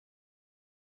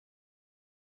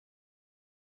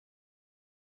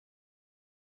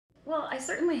Well, I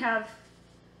certainly have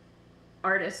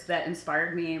artists that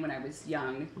inspired me when I was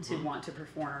young to want to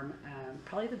perform.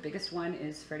 Probably the biggest one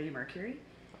is Freddie Mercury.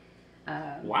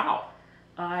 Wow.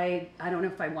 I don't know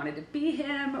if I wanted to be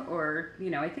him or,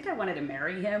 I think I wanted to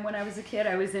marry him when I was a kid.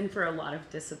 I was in for a lot of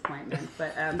disappointment,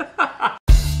 but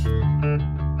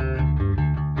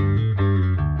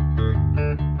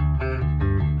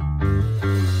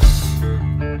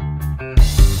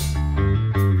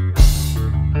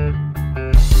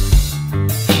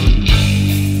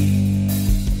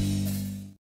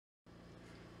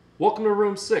Welcome to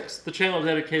Room 6, the channel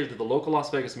dedicated to the local Las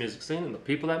Vegas music scene and the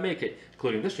people that make it,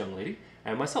 including this young lady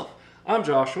and myself. I'm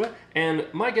Joshua, and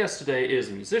my guest today is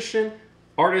a musician,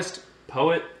 artist,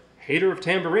 poet, hater of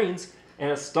tambourines, and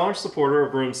a staunch supporter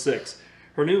of Room 6.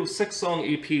 Her new 6-song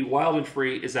EP, Wild and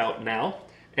Free, is out now,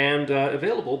 and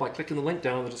available by clicking the link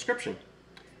down in the description.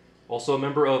 Also a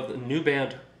member of the new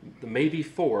band, the Maybe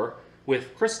 4,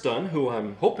 with Chris Dunn, who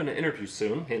I'm hoping to interview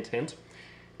soon, hint hint,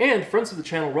 and friends of the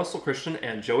channel Russell Christian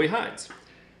and Joey Hines.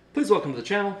 Please welcome to the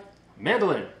channel,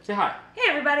 Mandalyn. Say hi. hey,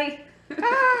 everybody.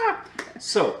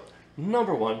 So,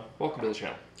 number one, welcome to the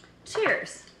channel.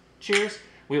 Cheers. Cheers.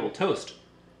 We will toast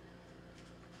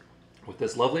with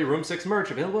this lovely Room 6 merch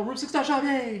available at room6.shop.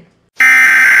 Yay!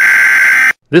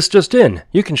 This just in,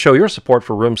 you can show your support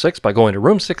for Room 6 by going to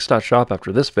room6.shop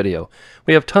after this video.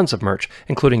 We have tons of merch,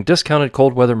 including discounted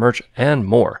cold weather merch and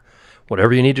more.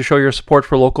 Whatever you need to show your support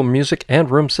for local music and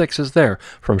Room 6 is there,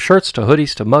 from shirts to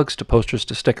hoodies to mugs to posters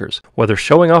to stickers. Whether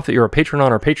showing off that you're a patron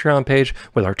on our Patreon page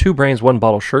with our 2 Brains 1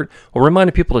 Bottle shirt, or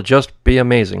reminding people to just be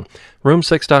amazing,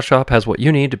 room6.shop has what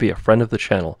you need to be a friend of the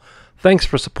channel. Thanks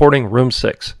for supporting Room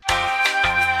 6.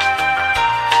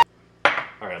 Alright,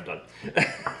 I'm done.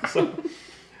 So,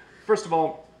 first of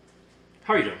all,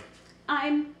 how are you doing?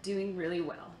 I'm doing really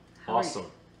well. How are you? Awesome.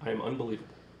 I am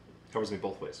unbelievable. Covers me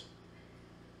both ways.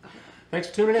 Thanks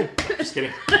for tuning in. Just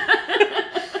kidding.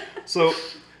 So,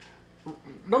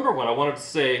 number one, I wanted to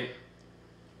say,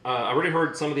 I already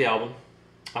heard some of the album.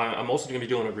 I'm also going to be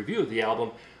doing a review of the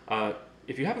album.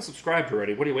 If you haven't subscribed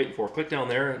already, what are you waiting for? Click down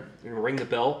there and ring the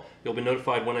bell. You'll be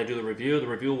notified when I do the review. The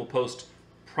review will post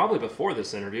probably before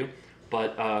this interview, but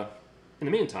in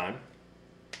the meantime,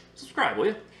 subscribe, will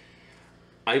you?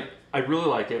 I really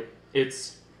like it.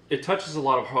 It touches a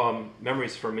lot of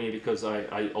memories for me because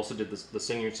I also did the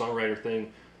singer-songwriter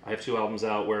thing. I have 2 albums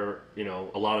out where,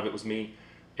 a lot of it was me.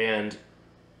 And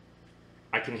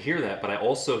I can hear that, but I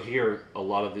also hear a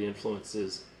lot of the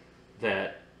influences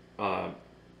that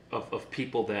of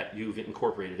people that you've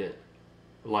incorporated in,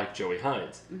 like Joey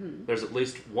Hines. Mm-hmm. There's at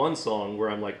least one song where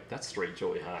I'm like, that's straight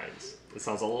Joey Hines. It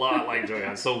sounds a lot like Joey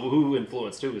Hines. So who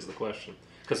influenced who is the question.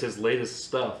 Because his latest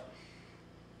stuff,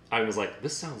 I was like,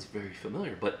 this sounds very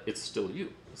familiar, but it's still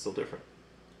you. It's still different.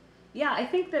 Yeah, I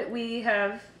think that we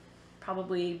have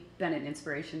probably been an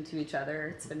inspiration to each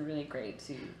other. It's been really great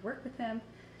to work with him.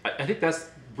 I think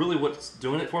that's really what's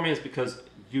doing it for me is because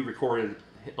you recorded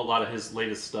a lot of his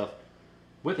latest stuff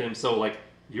with him. So, like,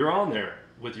 you're on there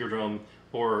with your drum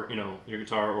or, your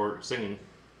guitar or singing,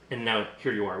 and now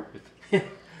here you are with him.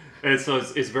 And so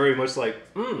it's very much like,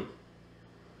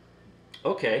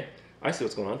 okay, I see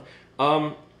what's going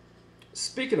on.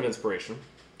 Speaking of inspiration,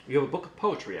 you have a book of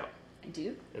poetry out. I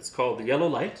do. It's called The Yellow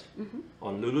Light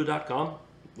on lulu.com.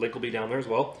 Link will be down there as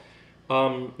well.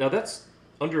 Now that's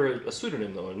under a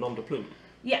pseudonym though, a nom de plume.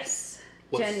 Yes.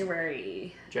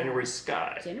 January. January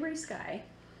Sky. January Sky.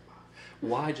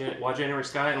 Why January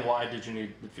Sky, and why did you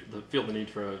feel the need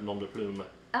for a nom de plume?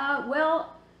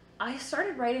 Well, I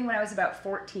started writing when I was about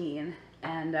 14,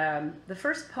 and the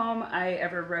first poem I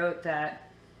ever wrote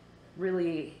that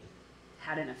really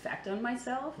had an effect on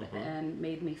myself and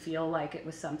made me feel like it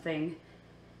was something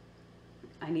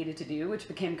I needed to do, which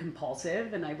became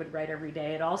compulsive, and I would write every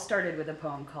day. It all started with a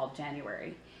poem called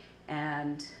January,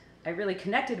 and I really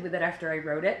connected with it after I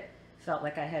wrote it. Felt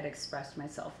like I had expressed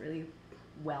myself really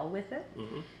well with it.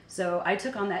 So I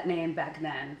took on that name back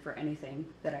then for anything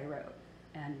that I wrote.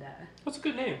 And That's a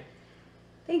good name.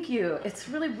 Thank you. It's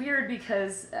really weird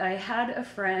because I had a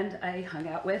friend I hung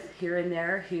out with here and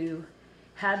there who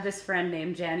had this friend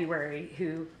named January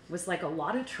who was like a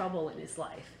lot of trouble in his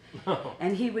life. Oh.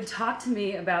 And he would talk to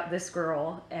me about this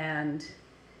girl and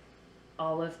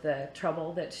all of the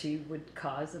trouble that she would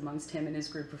cause amongst him and his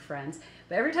group of friends.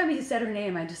 But every time he said her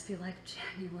name, I'd just be like,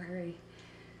 January,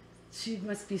 she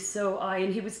must be so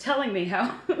And he was telling me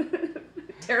how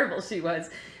terrible she was.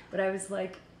 But I was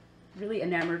like really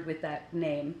enamored with that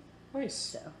name. Nice.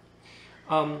 So.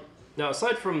 Now,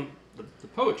 aside from the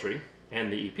poetry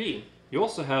and the EP, you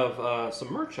also have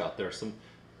some merch out there, some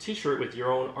T-shirt with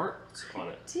your own art on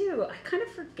it. Do I kind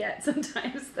of forget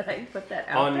sometimes that I put that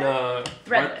out on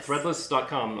Threadless.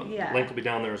 Threadless.com. Yeah. Link will be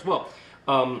down there as well.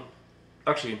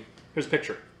 Actually, here's a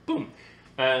picture. Boom.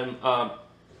 And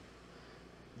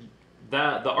the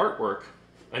artwork,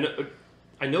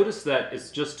 I noticed that it's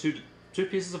just two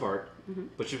pieces of art,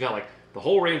 but you've got like the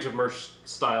whole range of merch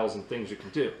styles and things you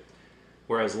can do.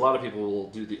 Whereas a lot of people will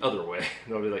do the other way.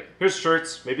 They'll be like, here's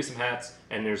shirts, maybe some hats,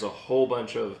 and there's a whole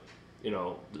bunch of,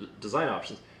 design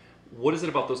options. What is it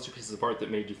about those two pieces of art that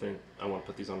made you think, I want to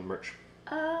put these on merch?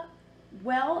 I've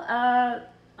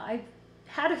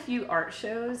had a few art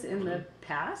shows in the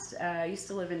past. I used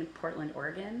to live in Portland,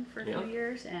 Oregon for a few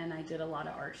years, and I did a lot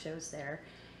of art shows there.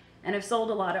 And I've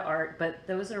sold a lot of art, but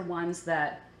those are ones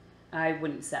that I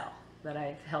wouldn't sell, that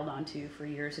I've held on to for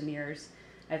years and years.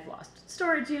 I've lost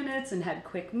storage units and had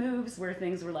quick moves where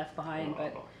things were left behind,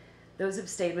 but those have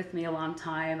stayed with me a long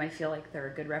time. I feel like they're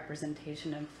a good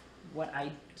representation of what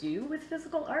I do with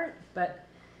physical art, but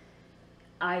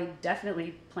I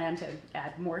definitely plan to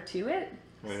add more to it.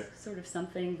 Right. It's sort of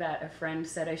something that a friend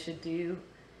said I should do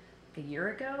a year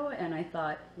ago, and I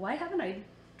thought, why haven't I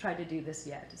tried to do this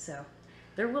yet? So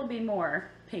there will be more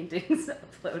paintings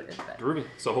uploaded. Groovy.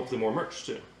 So hopefully more merch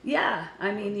too. Yeah,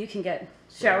 I mean, you can get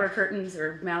shower curtains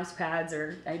or mouse pads,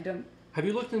 or I don't. Have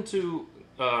you looked into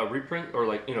reprint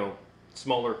or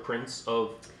smaller prints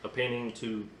of a painting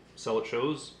to sell at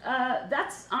shows?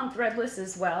 That's on Threadless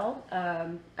as well.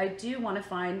 I do want to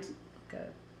find like a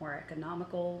more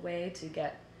economical way to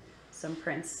get some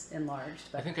prints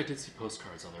enlarged. But I think I did see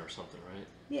postcards on there or something, right?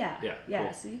 Yeah.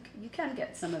 Cool. So you can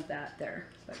get some of that there.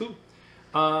 But. Cool.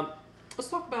 Let's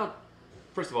talk about,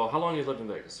 first of all, how long you lived in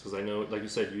Vegas? Because I know, like you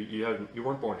said, you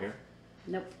weren't born here.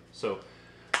 Nope. So,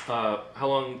 how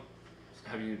long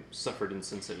have you suffered in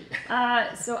Sin City?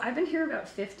 So I've been here about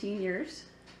 15 years.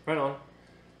 Right on.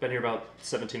 Been here about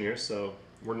 17 years, so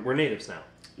we're natives now.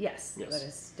 Yes, that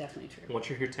is definitely true. Once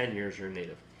you're here 10 years, you're a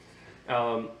native.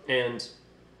 And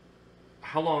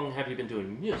how long have you been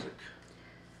doing music?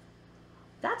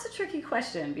 That's a tricky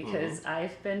question because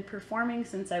I've been performing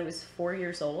since I was 4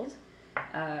 years old.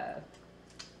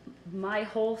 My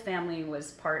whole family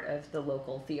was part of the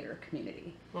local theater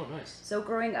community. Oh, nice. So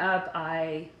growing up,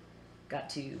 I got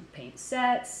to paint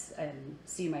sets and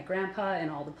see my grandpa in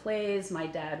all the plays. My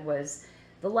dad was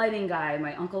the lighting guy.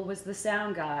 My uncle was the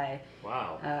sound guy.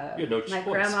 Wow. You had no choice. My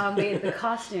grandma made the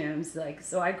costumes.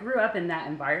 So I grew up in that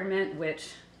environment, which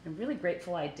I'm really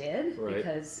grateful I did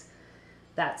because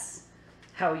that's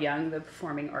how young the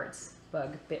performing arts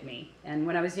bug bit me. And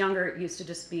when I was younger, it used to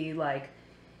just be like,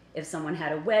 if someone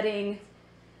had a wedding,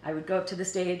 I would go up to the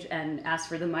stage and ask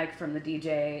for the mic from the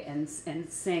DJ and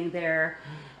sing there.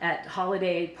 At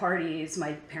holiday parties,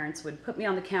 my parents would put me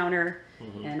on the counter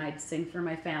and I'd sing for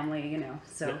my family,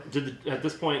 So at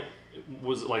this point,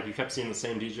 was it like you kept seeing the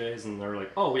same DJs and they're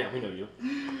like, oh yeah, we know you?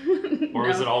 Or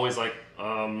was it always like,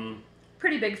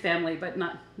 pretty big family, but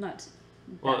not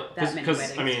well, that many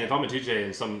weddings. I mean, if I'm a DJ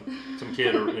and some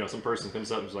kid or some person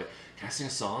comes up and is like, "Can I sing a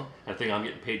song?" I think I'm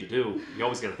getting paid to do. You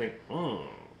always got to think,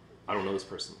 I don't know this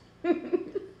person.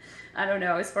 I don't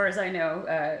know. As far as I know,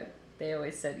 they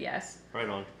always said yes. Right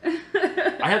on.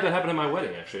 I had that happen at my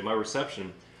wedding actually. At my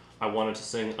reception, I wanted to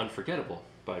sing "Unforgettable"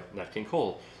 by Nat King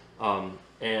Cole,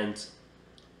 and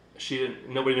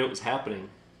nobody knew it was happening,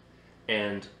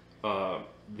 and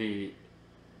it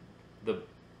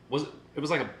was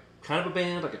like a kind of a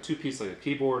band, like a two-piece, like a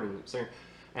keyboard and singer,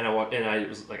 and I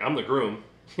was like, I'm the groom,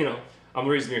 I'm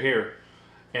the reason you're here,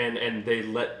 and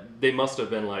they must have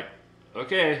been like,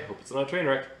 okay, hope it's not a train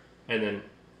wreck, and then,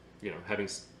 having,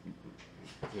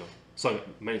 sung it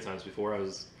many times before,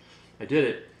 I did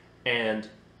it, and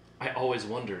I always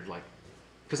wondered, like,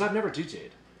 because I've never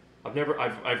DJ'd, I've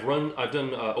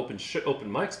done open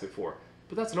mics before,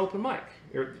 but that's an open mic,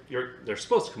 they're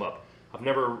supposed to come up. I've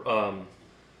never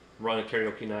run a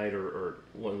karaoke night or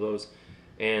one of those,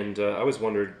 and I always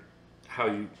wondered how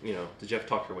did you have to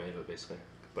talk your way into it basically?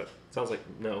 But it sounds like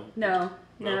no. No,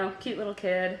 cute little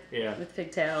kid with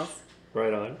pigtails.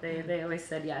 Right on. They always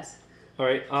said yes. All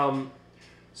right.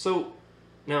 So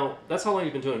now that's how long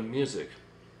you've been doing music.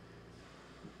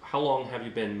 How long have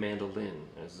you been Mandalyn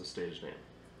as the stage name?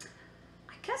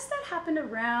 I guess that happened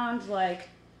around like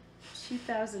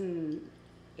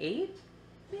 2008,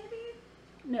 maybe?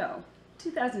 No.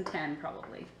 2010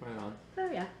 probably. Right on. So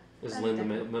yeah. Is Lynn the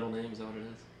middle name? Is that what it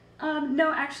is?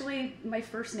 No, actually, my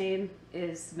first name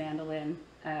is Mandalyn.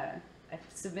 I've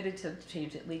submitted to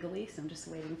change it legally, so I'm just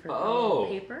waiting for the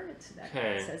paper. It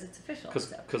says it's official.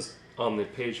 Because on the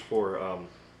page for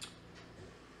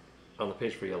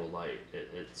Yellow Light,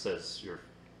 it says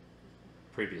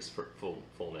previous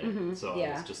full name. So yeah,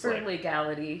 I was just for like,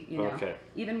 legality, you know. Okay.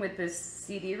 Even with this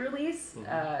CD release,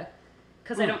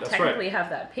 because I don't that's technically right. have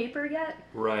that paper yet.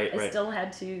 Right, I right. still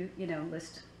had to, you know,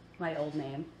 list my old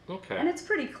name. Okay. And it's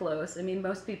pretty close. I mean,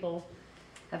 most people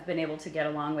have been able to get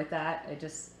along with that. I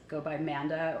just go by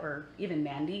Manda, or even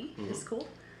Mandy is cool.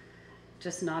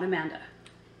 Just not Amanda.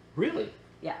 Really?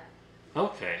 Yeah.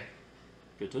 Okay.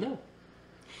 Good to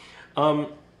know.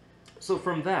 So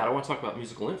from that, I want to talk about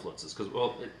musical influences, because,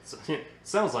 well, it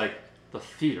sounds like the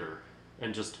theater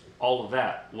and just all of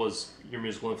that was your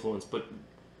musical influence, but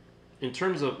in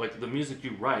terms of, like, the music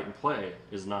you write and play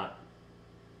is not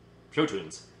show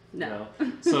tunes. No. You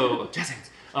know? So, jazz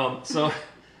hands. So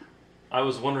I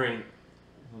was wondering,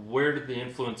 where did the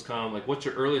influence come? Like, what's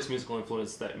your earliest musical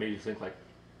influence that made you think, like,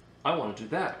 I want to do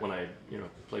that when I, you know,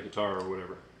 play guitar or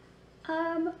whatever?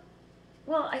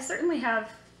 Well, I certainly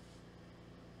have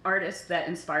artists that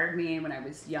inspired me when I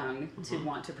was young to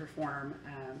want to perform.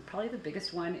 Probably the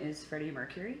biggest one is Freddie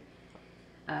Mercury.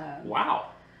 Wow.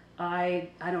 I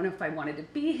don't know if I wanted to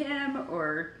be him,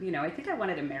 or, you know, I think I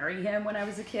wanted to marry him when I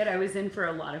was a kid. I was in for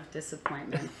a lot of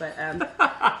disappointment, but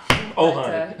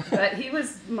but he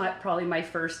was probably my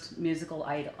first musical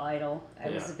idol.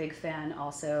 I was a big fan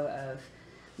also of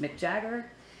Mick Jagger,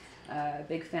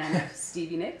 big fan of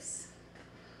Stevie Nicks.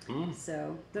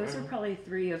 So those are probably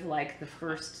three of, like, the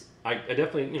first. I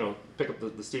definitely, you know, pick up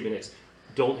the Stevie Nicks.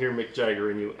 Don't hear Mick Jagger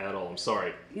in you at all. I'm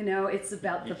sorry. You know, it's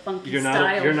about the funky You're not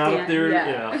style. you're not up there.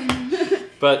 Yeah.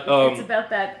 But it's about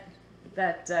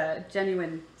that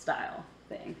genuine style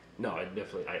thing. No, I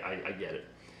definitely I get it.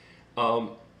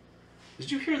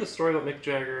 Did you hear the story about Mick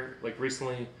Jagger? Like,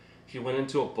 recently, he went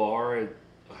into a bar and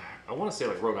I want to say,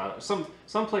 like, Rhode Island,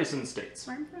 some place in the States.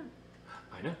 Where I'm from.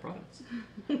 I know, Providence.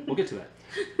 We'll get to that.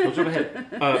 Don't jump ahead.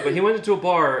 But he went into a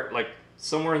bar, like,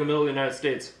 somewhere in the middle of the United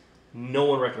States. No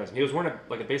one recognized him. He was wearing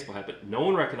a baseball hat, but no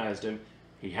one recognized him.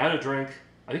 He had a drink.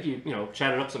 I think he, you know,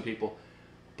 chatted up some people,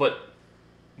 but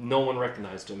no one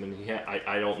recognized him. And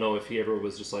I don't know if he ever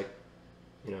was just like,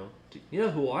 you know, do you know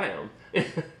who I am?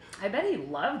 I bet he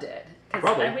loved it. 'Cause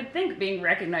Probably. I would think being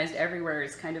recognized everywhere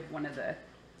is kind of one of the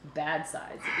bad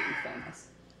sides of being famous.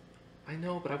 I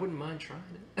know, but I wouldn't mind trying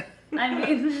it. I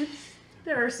mean,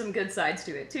 there are some good sides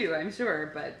to it too, I'm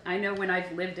sure, but I know when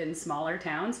I've lived in smaller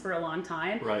towns for a long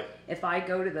time, Right. if I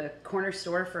go to the corner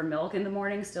store for milk in the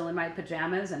morning, still in my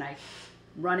pajamas, and I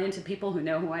run into people who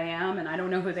know who I am and I don't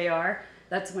know who they are,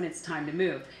 that's when it's time to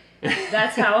move.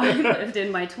 That's how I lived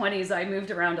in my 20s. I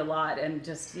moved around a lot and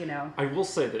just, you know. I will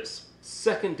say this.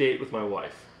 Second date with my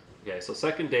wife. Okay, so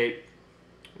second date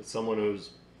with someone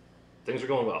who's, things are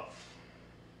going well.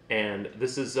 And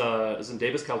this is in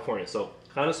Davis, California. So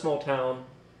kind of small town,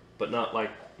 but not like,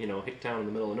 you know, hick town in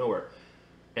the middle of nowhere.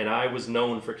 And I was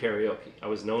known for karaoke. I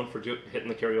was known for hitting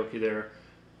the karaoke there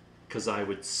because I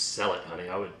would sell it, honey.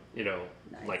 I would, you know,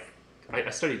 Nice. like, I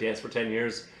studied dance for 10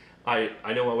 years. I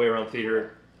know my way around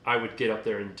theater. I would get up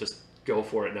there and just go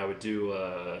for it. And I would do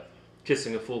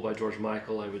Kissing a Fool by George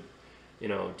Michael. I would, you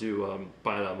know, do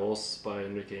Bailamos by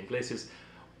Enrique Iglesias.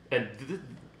 And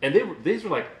these were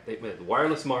like, they had the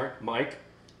wireless mic.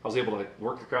 I was able to, like,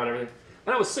 work the crowd and everything.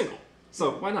 And I was single.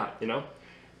 So why not, you know?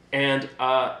 And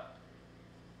I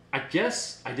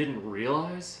guess I didn't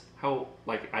realize how,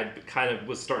 like, I kind of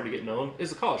was starting to get known.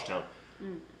 It's a college town.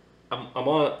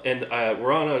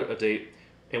 We're on a date,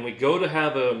 and we go to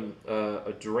have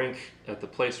a drink at the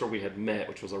place where we had met,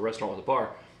 which was a restaurant with a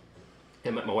bar.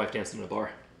 And met my wife dancing in a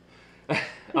bar.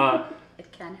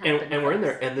 It can happen. And we're in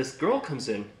there, and this girl comes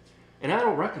in, and I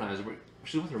don't recognize her.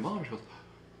 She's with her mom. She goes,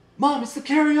 "Mom, it's the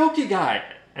karaoke guy."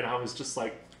 And I was just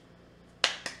like,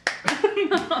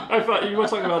 I thought, you want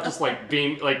to talk about just, like,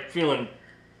 being, like, feeling,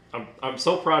 I'm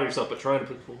so proud of yourself, but trying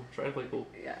to play cool.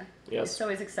 Yeah. Yes. It's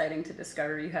always exciting to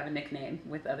discover you have a nickname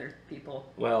with other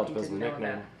people. Well, it you depends on the didn't know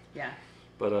nickname. about. Yeah.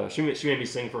 But she made me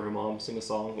sing for her mom, sing a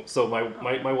song. So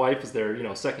my wife is there, you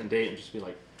know, second date, and just be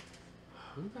like,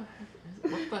 who the heck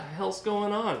what the hell's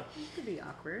going on? It could be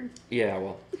awkward. Yeah,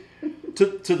 well,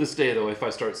 to this day, though, if I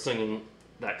start singing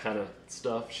that kind of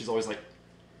stuff, she's always like,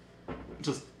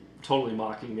 just totally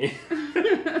mocking me.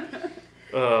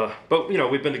 But, you know,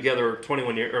 we've been together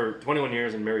 21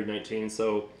 years and married 19,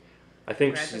 so I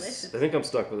think I'm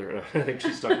stuck with her. I think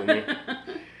she's stuck with me.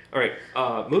 All right,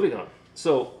 moving on.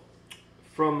 So,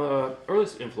 from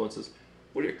earliest influences,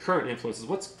 what are your current influences?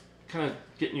 What's kind of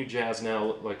getting you jazzed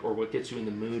now, like, or what gets you in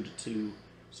the mood to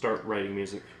start writing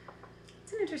music?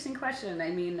 It's an interesting question. I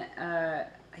mean, I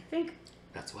think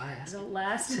That's why I asked. the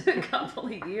last couple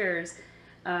of years,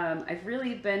 I've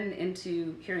really been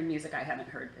into hearing music I haven't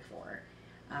heard before.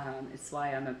 It's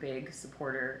why I'm a big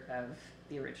supporter of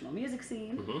the original music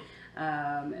scene,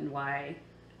 and why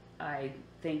I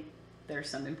think there's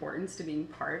some importance to being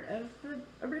part of the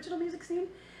original music scene.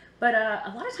 But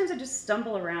a lot of times I just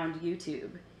stumble around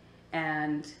YouTube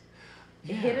and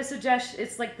hit a suggestion.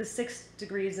 It's like the 6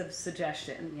 degrees of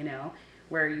suggestion, you know,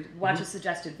 where you watch a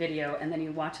suggested video and then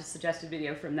you watch a suggested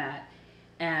video from that.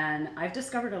 And I've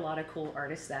discovered a lot of cool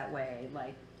artists that way,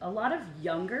 like a lot of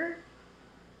younger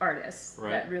artists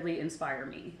that really inspire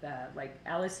me. Like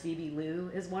Alice Phoebe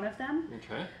Liu is one of them.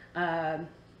 Okay.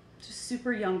 Just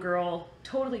super young girl,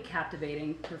 totally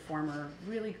captivating performer,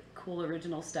 really cool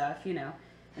original stuff, you know.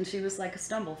 And she was like a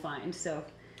stumble find, so.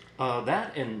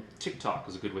 That and TikTok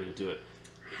is a good way to do it.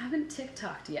 I haven't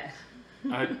TikToked yet.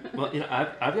 Well, you know,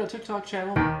 I've got a TikTok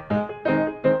channel,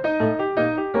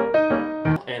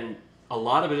 and a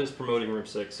lot of it is promoting Room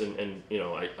 6, and you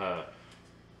know,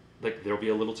 like there'll be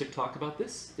a little TikTok about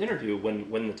this interview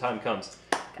when the time comes,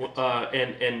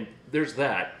 and there's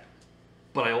that.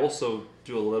 But I also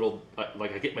do a little,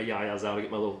 like I get my yayas out, I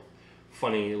get my little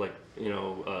funny, like, you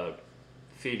know,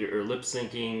 feed or lip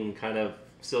syncing kind of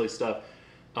silly stuff,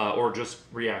 or just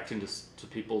reacting to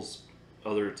people's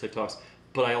other TikToks.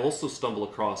 But I also stumble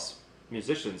across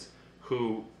musicians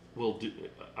who will do,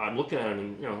 I'm looking at them,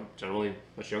 and, you know, generally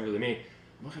much younger than me,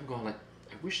 I'm looking at them going like,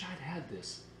 I wish I'd had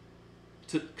this.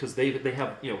 Because they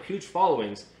have, you know, huge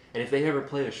followings, and if they ever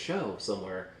play a show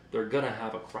somewhere, they're going to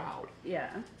have a crowd. Yeah.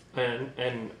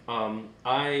 And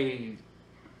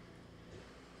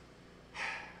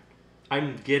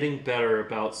I'm getting better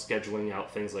about scheduling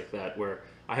out things like that, where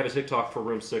I have a TikTok for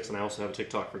Room 6, and I also have a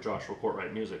TikTok for Joshua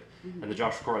Courtwright Music. And the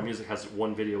Joshua Courtwright Music has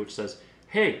one video which says,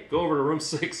 hey, go over to Room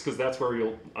 6, because that's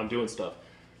where I'm doing stuff.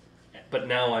 But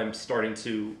now I'm starting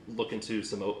to look into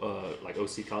some like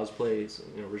OC cosplays,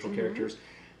 you know, original characters,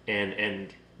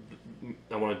 and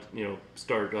I want to, you know,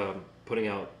 start putting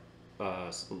out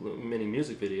mini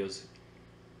music videos.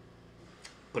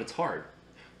 But it's hard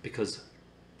because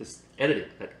this editing,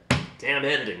 that damn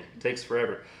editing, takes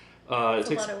forever. It's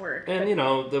a lot of work. And, you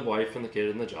know, the wife and the kid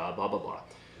and the job, blah, blah, blah.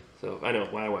 So, I know,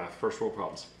 wow, first world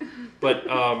problems. But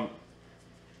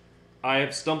I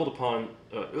have stumbled upon,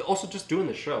 also just doing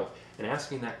the show and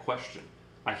asking that question.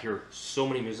 I hear so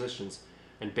many musicians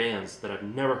and bands that I've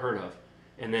never heard of.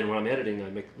 And then when I'm editing, I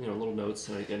make, you know, little notes,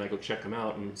 and I go check them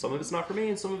out. And some of it's not for me,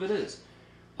 and some of it is.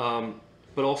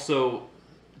 But also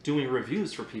doing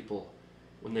reviews for people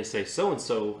when they say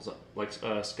so-and-so, like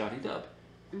Scotty Dub.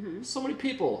 So many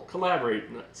people collaborate.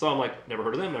 So I'm like, never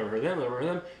heard of them, never heard of them, never heard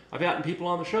of them. I've gotten people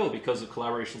on the show because of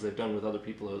collaborations they've done with other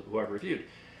people who I've reviewed.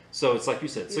 So it's like you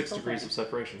said, 6 degrees of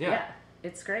separation. Yeah,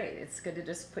 it's great. It's good to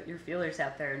just put your feelers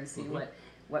out there and see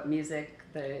what music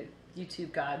the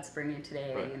YouTube gods bring you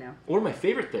today. You know. One of my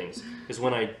favorite things is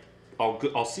when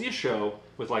I'll see a show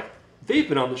with like, they've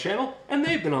been on the channel and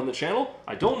they've been on the channel.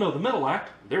 I don't know the metal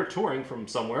act. They're touring from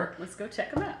somewhere. Let's go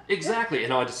check them out. Exactly.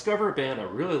 And I discover a band I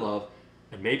really love,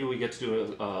 and maybe we get to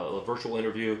do a virtual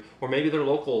interview, or maybe they're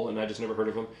local and I just never heard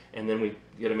of them, and then we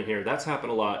get them in here. That's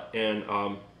happened a lot. And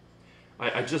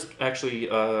I just actually,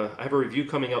 I have a review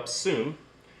coming up soon,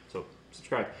 so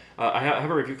subscribe. I have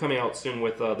a review coming out soon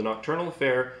with The Nocturnal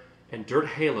Affair and Dirt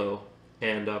Halo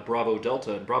and Bravo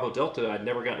Delta. And Bravo Delta, I'd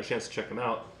never gotten a chance to check them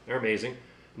out. They're amazing.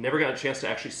 Never got a chance to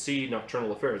actually see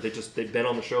Nocturnal Affair. They've been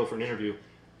on the show for an interview,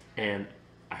 and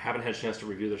I haven't had a chance to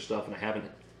review their stuff, and I haven't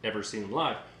ever seen them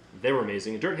live. They were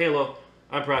amazing. And Dirt Halo,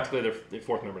 I'm practically their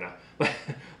 4th member now.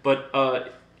 But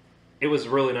it was a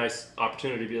really nice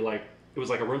opportunity to be like, it was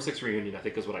like a Room 6 reunion, I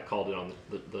think is what I called it on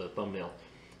the thumbnail.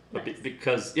 Nice.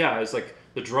 Because, yeah, it's like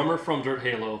the drummer from Dirt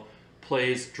Halo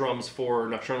plays drums for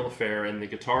Nocturnal Affair, and the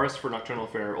guitarist for Nocturnal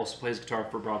Affair also plays guitar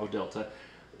for Bravo Delta.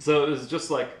 So it was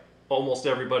just like almost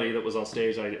everybody that was on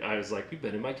stage, I was like, you've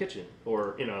been in my kitchen,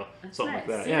 or, you know, that's something nice.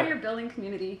 like that. See how you're building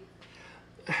community.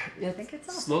 Yeah, I think it's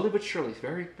awesome. Slowly but surely,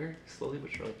 very, very slowly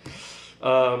but surely.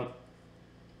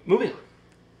 Moving on.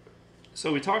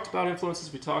 So we talked about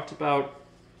influences. We talked about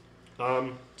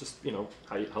just, you know,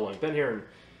 how long you've been here and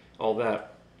all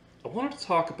that. I wanted to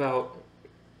talk about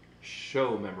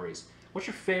show memories. What's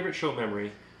your favorite show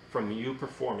memory from you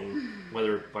performing,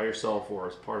 whether by yourself or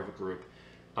as part of a group?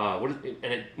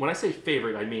 When I say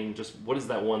favorite, I mean just what is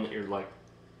that one that you're like,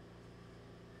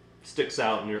 sticks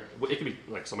out, and it could be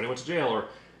like somebody went to jail, or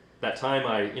that time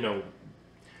I, you know,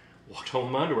 walked home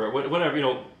in my underwear, whatever, you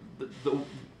know,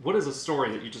 what is a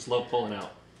story that you just love pulling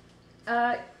out?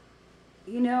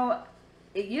 You know,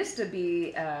 it used to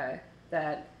be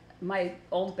that my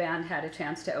old band had a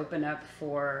chance to open up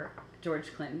for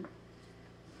George Clinton.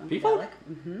 People?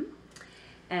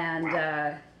 And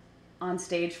wow. on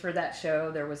stage for that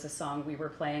show, there was a song we were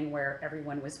playing where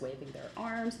everyone was waving their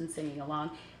arms and singing along,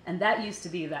 and that used to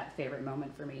be that favorite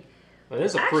moment for me. Well, it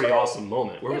is a pretty awesome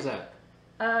moment. Where was that?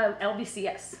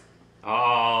 LBCS.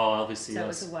 Oh, LBCS. That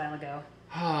was a while ago.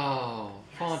 Oh,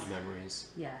 Yes. fond memories.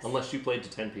 Yes. Unless you played to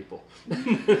 10 people.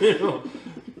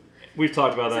 We've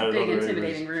talked about that. It's a big, in other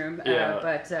intimidating interviews. room. Yeah.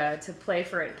 But to play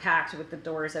for it packed with the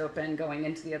doors open, going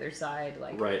into the other side,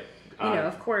 like, Right. you know,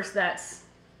 of course, that's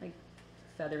like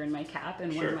feather in my cap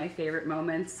and one Sure. of my favorite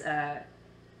moments.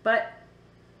 But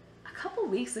a couple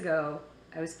weeks ago,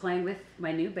 I was playing with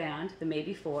my new band, the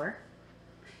Maybe Four,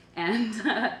 and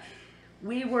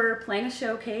we were playing a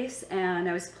showcase, and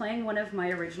I was playing one of my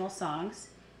original songs,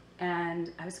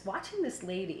 and I was watching this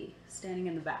lady standing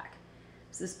in the back. It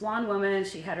was this blonde woman,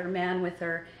 she had her man with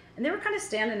her, and they were kind of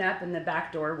standing up in the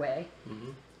back doorway.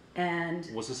 Mhm. And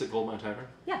Was this at Goldmine Tavern?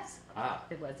 yes, Ah.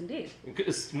 it was indeed.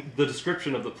 The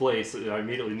description of the place, I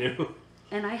immediately knew.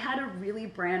 And I had a really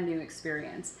brand new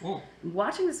experience. Oh.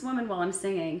 Watching this woman while I'm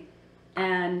singing,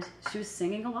 and she was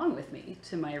singing along with me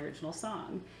to my original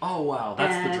song. Oh, wow.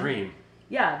 That's the And- dream.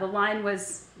 Yeah, the line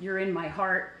was, "You're in my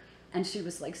heart," and she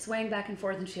was like swaying back and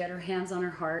forth, and she had her hands on her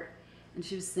heart, and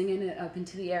she was singing it up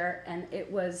into the air, and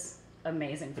it was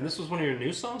amazing. And this was one of your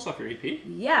new songs off your EP?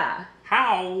 Yeah,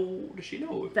 How does she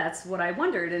know? that's what I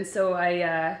wondered, and so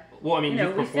I Well, I mean, you know,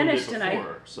 you've we performed finished it and I-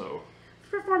 before, so...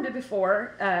 performed it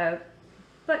before,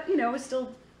 but you know, it was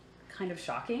still kind of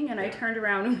shocking, and I Yeah. turned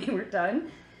around when we were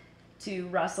done to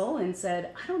Russell and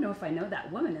said, "I don't know if I know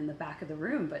that woman in the back of the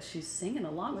room, but she's singing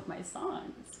along with my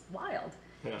song. It's wild."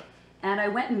 Yeah. And I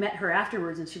went and met her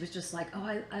afterwards, and she was just like,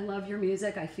 "Oh, I love your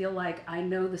music. I feel like I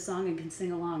know the song and can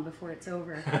sing along before it's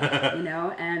over," you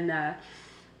know. And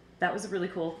that was a really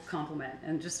cool compliment,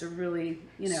 and just a really,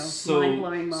 you know,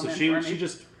 mind-blowing moment So for me. she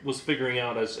just was figuring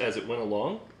out as it went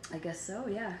along? I guess so,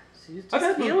 yeah. She was just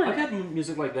I've feeling it. had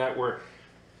music like that where,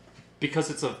 because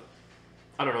it's a,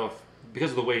 I don't know if,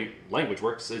 because of the way language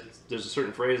works, there's a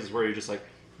certain phrases where you're just like,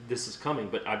 this is coming,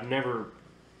 but I've never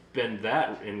been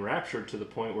that enraptured to the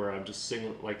point where I'm just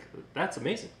singing, like, that's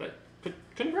amazing.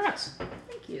 Congrats.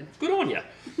 Thank you. Good on ya.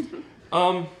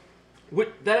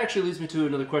 That actually leads me to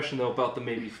another question, though, about the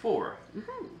Maybe Four.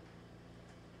 Mm-hmm.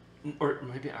 Or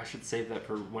maybe I should save that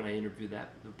for when I interview the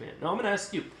band. No, I'm going to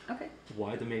ask you. Okay.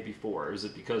 Why the Maybe Four? Is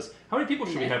it because, how many people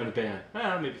should we have in the band?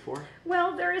 Maybe four.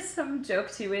 Well, there is some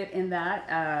joke to it in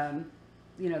that,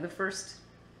 you know, the first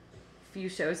few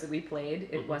shows that we played,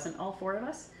 it wasn't all four of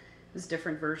us. It was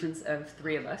different versions of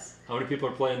three of us. How many people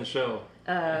are playing the show?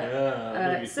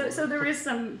 Maybe So four. there is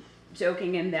some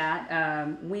joking in that.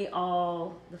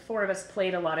 The four of us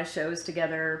played a lot of shows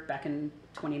together back in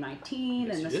 2019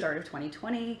 Yes, and you the did. start of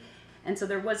 2020. And so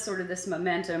there was sort of this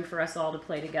momentum for us all to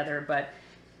play together. But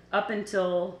up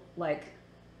until like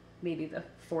maybe the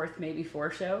fourth, maybe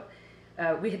four show,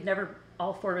 we had never,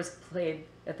 all four of us played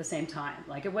at the same time.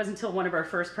 Like it wasn't until one of our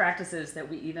first practices that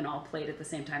we even all played at the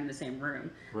same time in the same room,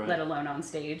 Right. let alone on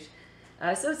stage.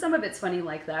 So some of it's funny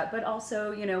like that, but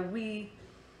also, you know, we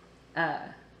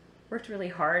worked really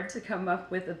hard to come up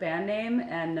with a band name,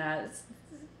 and it's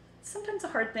sometimes a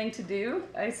hard thing to do,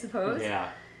 I suppose. Yeah.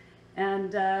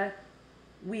 And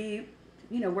we,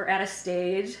 you know, we're at a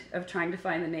stage of trying to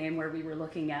find the name where we were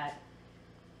looking at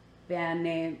band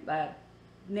name,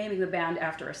 naming the band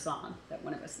after a song that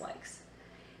one of us likes.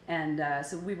 And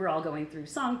so we were all going through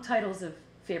song titles of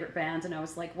favorite bands, and I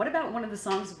was like, what about one of the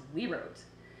songs we wrote?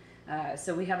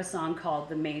 So we have a song called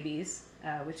The Maybes,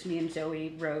 which me and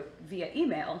Joey wrote via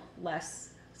email last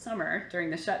summer during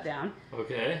the shutdown.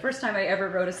 Okay. First time I ever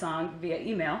wrote a song via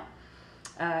email.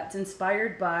 It's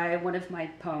inspired by one of my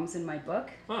poems in my book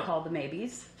called The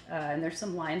Maybes, and there's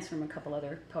some lines from a couple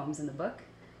other poems in the book.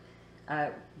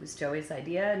 It was Joey's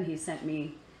idea, and he sent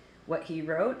me what he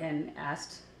wrote and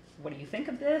asked, what do you think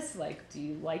of this? Like, do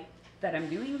you like that I'm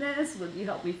doing this? Would you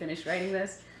help me finish writing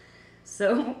this?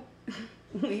 So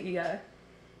we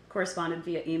corresponded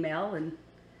via email and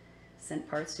sent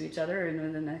parts to each other, and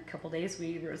within a couple days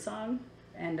we wrote a song,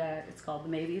 and it's called The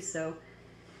Maybes. So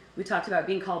we talked about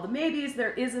being called The Maybes.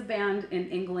 There is a band in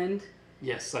England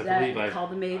Yes, I that believe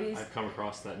called The Maybes. I've come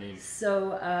across that name.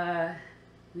 So a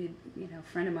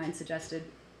friend of mine suggested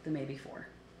The Maybe Four.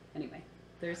 Anyway,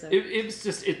 there's a... It was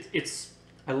just, it's,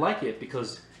 I like it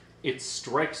because it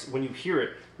strikes, when you hear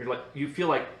it, you're like, you feel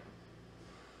like,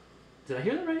 did I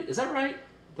hear that right? Is that right?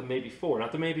 The Maybe Four,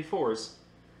 not the Maybe Fours,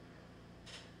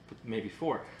 but Maybe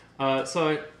Four.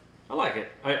 So I like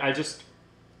it. I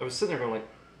was sitting there going like,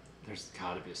 there's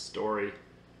got to be a story.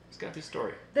 There's got to be a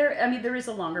story. There is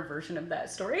a longer version of that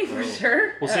story for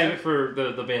sure. We'll save it for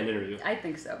the band interview. I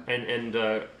think so. And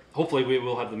hopefully we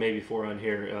will have the maybe four on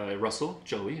here. Russell,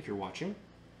 Joey, if you're watching,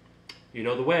 you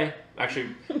know the way. Actually,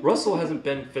 Russell hasn't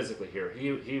been physically here.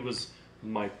 He was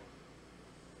my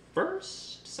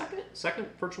second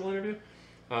virtual interview.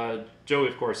 Joey,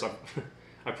 of course,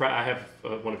 I have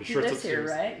one of his shirts upstairs.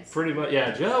 Here, right? Pretty much,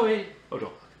 yeah. Joey. Oh,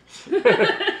 don't.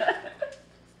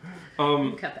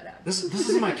 Cut that out. This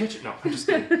is my kitchen. No, I'm just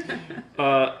kidding.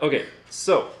 Okay,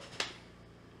 so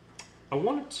I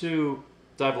wanted to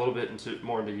dive a little bit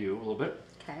more into you a little bit.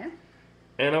 Okay.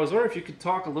 And I was wondering if you could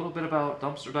talk a little bit about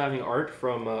dumpster diving art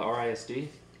from RISD.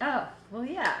 Oh, well,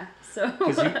 yeah. So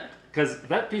because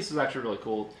that piece is actually really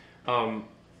cool.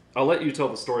 I'll let you tell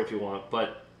the story if you want,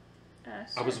 but sure.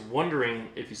 I was wondering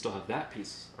if you still have that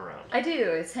piece around. I do.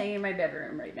 It's hanging in my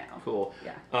bedroom right now. Cool.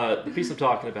 Yeah. The piece I'm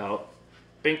talking about,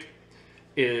 Bink,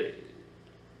 you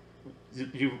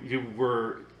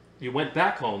went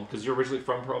back home because you're originally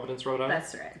from Providence, Rhode Island.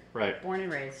 That's right. Right. Born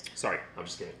and raised. Sorry, I'm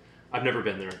just kidding. I've never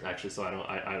been there actually, so I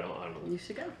don't. You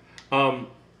should go.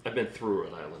 I've been through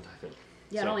Rhode Island, I think.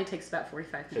 Yeah, so. It only takes about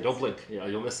 45 minutes. Yeah, don't blink. Yeah,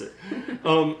 you'll miss it.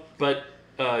 But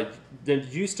then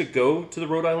you used to go to the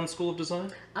Rhode Island School of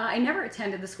Design? I never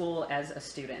attended the school as a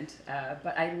student,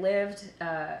 but I lived,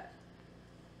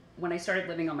 when I started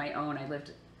living on my own, I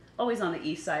lived always on the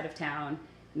east side of town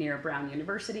near Brown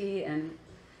University and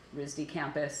RISD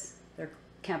campus. Their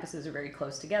campuses are very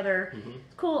close together. Mm-hmm.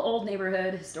 Cool old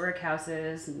neighborhood, historic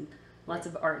houses, and lots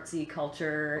of artsy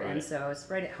culture, right. And so it's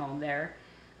right at home there.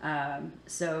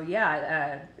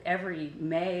 Every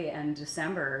May and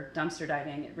December, dumpster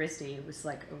diving at RISD was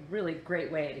like a really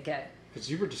great way to get because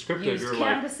you were descriptive. Used you were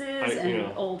canvases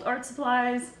and old art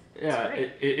supplies. Yeah,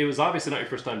 it was obviously not your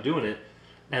first time doing it,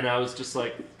 and I was just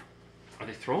like, are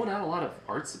they throwing out a lot of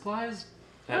art supplies?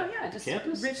 Just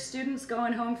campus? Rich students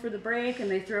going home for the break,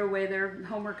 and they throw away their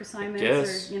homework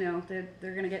assignments, or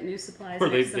they're going to get new supplies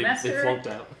next semester. They flunked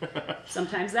out.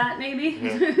 Sometimes that maybe.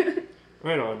 Yeah.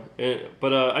 Right on.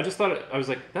 But I just thought I was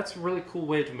like, that's a really cool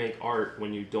way to make art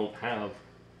when you don't have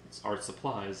art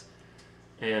supplies,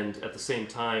 and at the same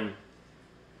time,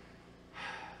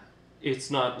 it's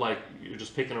not like you're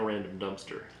just picking a random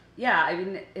dumpster. Yeah, I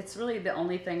mean, it's really the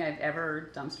only thing I've ever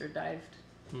dumpster dived.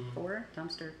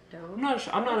 Dumpster dove.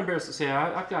 I'm not embarrassed to say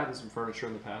I've gotten some furniture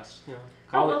in the past.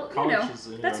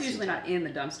 That's usually not in the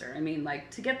dumpster. I mean, like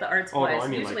to get the art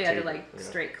supplies, usually I had to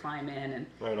straight climb in and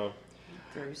right on.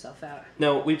 Throw yourself out.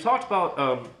 Now we've talked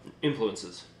about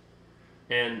influences,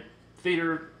 and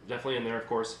theater definitely in there, of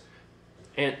course.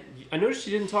 And I noticed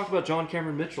you didn't talk about John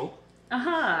Cameron Mitchell,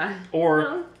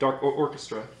 or Dark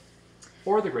Orchestra,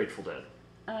 or the Grateful Dead.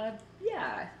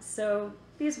 Yeah. So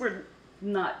these were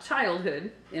not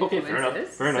childhood influences. Okay,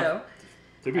 fair enough.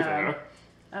 To be fair.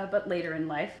 But later in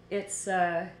life, it's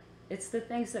the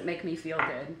things that make me feel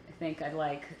good. I think I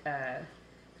like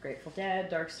Grateful Dead,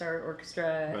 Dark Star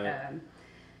Orchestra.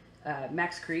 Right.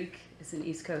 Max Creek is an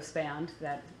East Coast band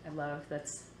that I love.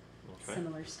 That's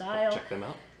similar style. I'll check them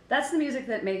out. That's the music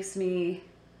that makes me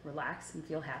relax and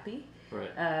feel happy.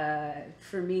 Right.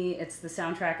 For me, it's the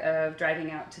soundtrack of driving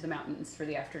out to the mountains for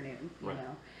the afternoon. You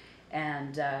know,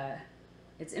 and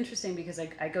it's interesting because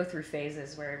I go through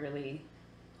phases where I really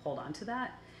hold on to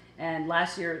that. And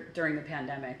last year during the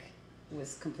pandemic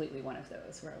was completely one of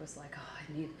those where I was like, oh,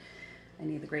 I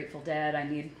need the Grateful Dead. I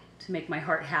need to make my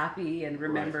heart happy and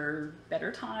remember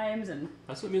better times. And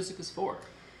that's what music is for.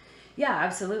 Yeah,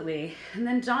 absolutely. And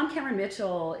then John Cameron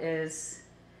Mitchell is...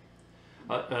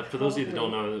 for those of you that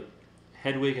don't know,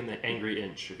 Hedwig and the Angry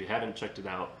Inch. If you haven't checked it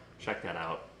out, check that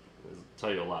out. It'll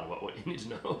tell you a lot about what you need to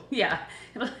know. Yeah,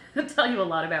 it'll tell you a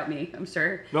lot about me, I'm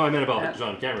sure. No, I meant about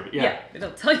John Cameron. But yeah,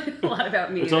 it'll tell you a lot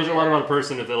about me. It tells you a lot about a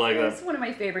person if they like that. It's one of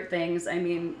my favorite things. I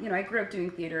mean, I grew up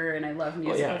doing theater and I love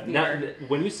musical theater. Now,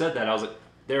 when you said that, I was like,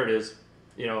 there it is.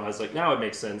 I was like, now it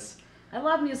makes sense. I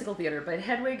love musical theater, but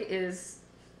Hedwig is,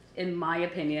 in my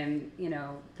opinion,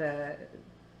 the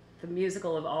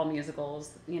musical of all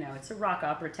musicals. It's a rock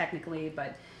opera technically,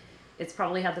 but it's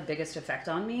probably had the biggest effect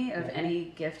on me of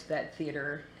any gift that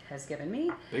theater has given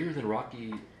me. Bigger than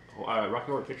Rocky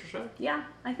Horror Picture Show? Yeah,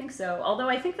 I think so. Although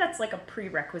I think that's like a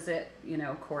prerequisite,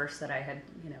 course that I had,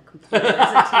 completed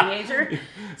as a teenager.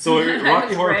 So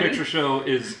Rocky Horror Picture Show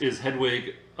is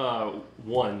Hedwig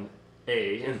 1A.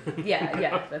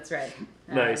 Yeah, that's right.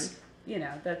 Nice.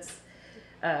 That's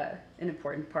an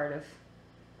important part of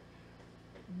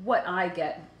what I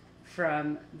get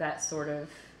from that sort of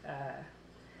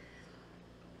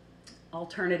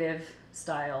alternative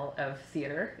style of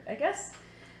theater, I guess.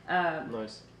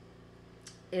 Nice.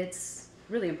 It's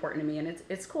really important to me, and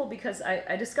it's cool because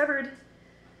I discovered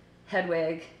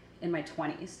Hedwig in my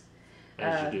 20s.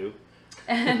 As you do.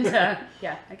 And, I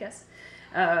guess.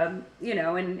 You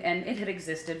know, and it had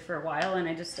existed for a while, and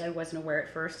I wasn't aware at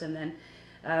first. And then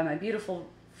my beautiful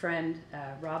friend,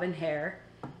 Robin Hare,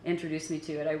 introduced me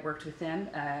to it. I worked with him,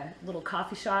 little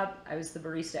coffee shop. I was the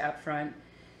barista out front,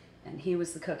 and he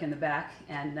was the cook in the back.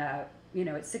 And, you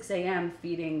know, at 6 a.m.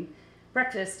 feeding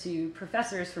breakfast to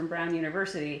professors from Brown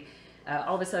University,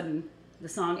 all of a sudden the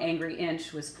song Angry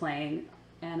Inch was playing,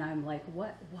 and I'm like,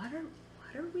 what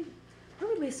are we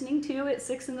listening to at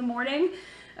 6 in the morning?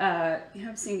 You know,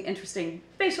 I'm seeing interesting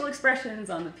facial expressions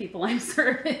on the people I'm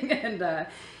serving,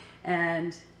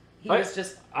 and he was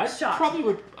just shocked. I probably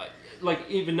would, like,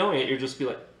 even knowing it, you'd just be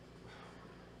like,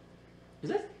 is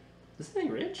that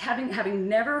Angry Inch? Having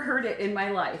never heard it in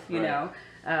my life, you know.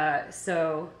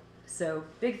 So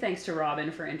big thanks to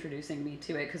Robin for introducing me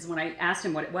to it, because when I asked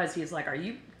him what it was, he's like, "Are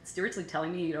you seriously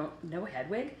telling me you don't know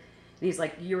Hedwig?" And he's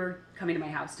like, "You're coming to my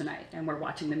house tonight, and we're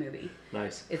watching the movie.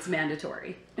 Nice. It's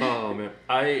mandatory." Oh man,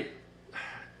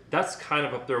 that's kind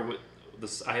of up there with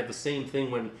this. I had the same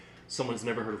thing when someone's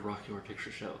never heard of Rocky Horror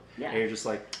Picture Show, and you're just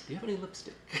like, "Do you have any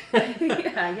lipstick?"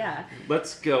 yeah.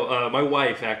 Let's go. My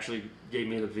wife actually gave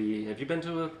me the V. Have you been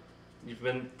to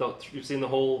You've seen the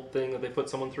whole thing that they put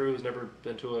someone through who's never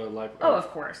been to a live? Oh,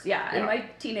 of course, yeah. In my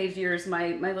teenage years,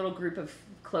 my little group of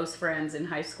close friends in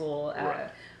high school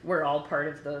were all part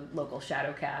of the local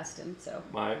shadow cast, and so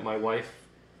my wife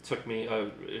took me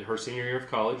her senior year of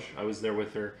college. I was there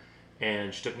with her,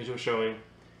 and she took me to a showing.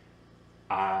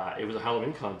 It was a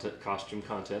Halloween costume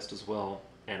contest as well,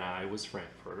 and I was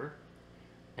Frankfurter,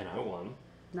 and I won.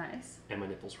 Nice. And my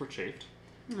nipples were chafed.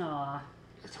 Aww.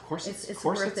 Of course it's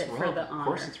worth it rubbed. for the honor. Of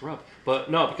course it's rubbed. But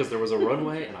no, because there was a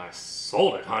runway, and I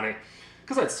sold it, honey.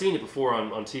 Because I'd seen it before on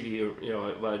TV, you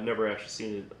know, but I'd never actually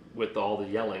seen it with all the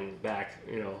yelling back,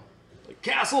 you know, like,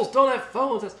 castles don't have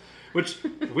phones. Which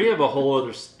we have a whole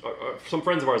other, some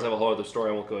friends of ours have a whole other story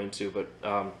I won't go into, but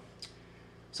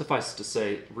suffice to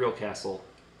say, real castle,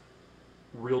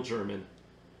 real German,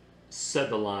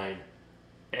 said the line,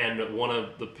 and one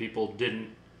of the people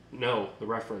didn't know the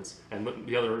reference, and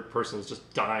the other person was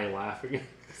just dying laughing.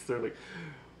 They're like,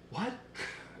 what?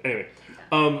 Anyway,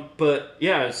 but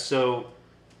yeah, so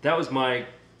that's my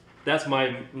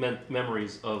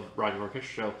memories of Rocky Horror Picture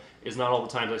Show. Is not all the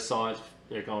times I saw it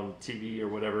like on TV or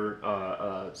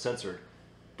whatever censored,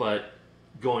 but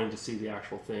going to see the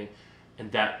actual thing. And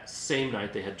that same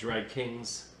night they had drag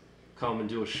kings come and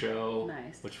do a show,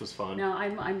 nice, which was fun. No,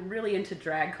 I'm really into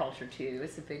drag culture too.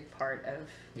 It's a big part of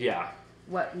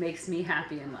what makes me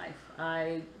happy in life.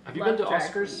 Have you been to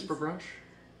Oscars queens. For brunch?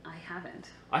 I haven't.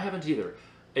 I haven't either.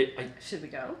 Should we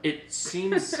go? It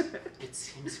seems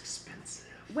expensive.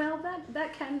 Well,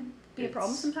 that can be a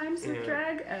problem sometimes with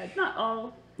drag. Not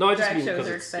all I drag just mean shows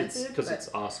are expensive. Because it's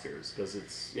Oscars. Because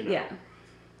it's, you know,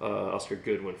 Oscar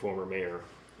Goodwin, former mayor.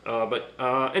 But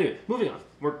anyway, moving on.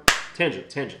 We're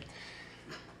tangent.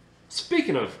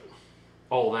 Speaking of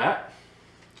all that,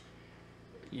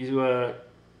 are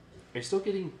you still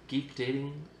getting geek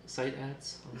dating site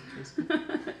ads on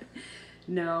Facebook?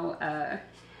 No,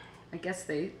 I guess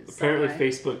they... Apparently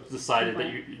Facebook decided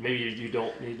that maybe you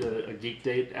don't need a geek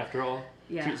date after all.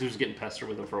 Yeah. She was getting pestered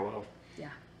with them for a while. Yeah.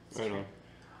 Right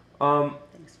on.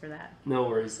 Thanks for that. No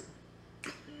worries.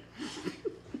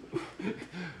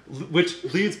 Which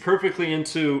leads perfectly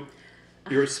into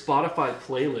your Spotify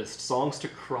playlist, Songs to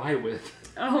Cry With.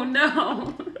 Oh,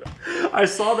 no. I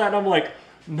saw that and I'm like,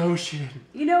 no shit.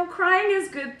 You know, crying is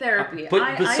good therapy.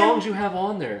 But the songs you have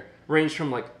on there range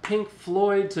from like Pink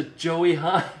Floyd to Joey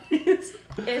Hines.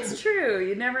 It's true.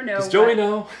 You never know. Does Joey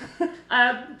know?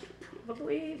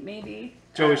 Probably, maybe.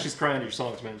 Joey, she's crying to your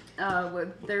songs, man.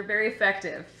 Well, they're very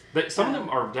effective. Some of them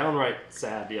are downright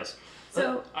sad, yes.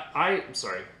 So I'm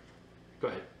sorry. Go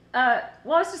ahead.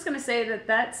 Well, I was just going to say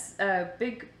that's a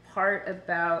big part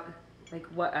about like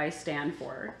what I stand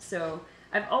for. So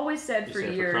I've always said for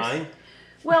years. For crying?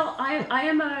 Well, I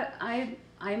am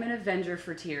an avenger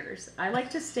for tears. I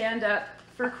like to stand up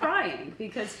for crying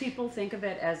because people think of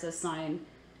it as a sign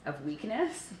of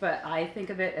weakness, but I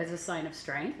think of it as a sign of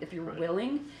strength. If you're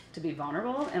willing to be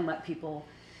vulnerable and let people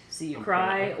see you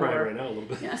cry, I'm crying right now a little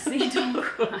bit. Yeah, see, don't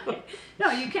cry.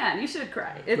 No, you can. You should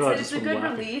cry. It's a good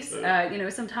release. You know,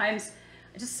 sometimes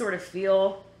I just sort of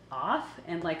feel off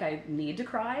and like I need to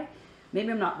cry. Maybe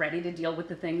I'm not ready to deal with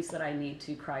the things that I need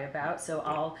to cry about. So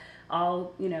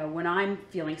I'll, you know, when I'm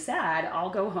feeling sad, I'll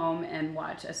go home and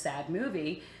watch a sad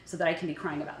movie so that I can be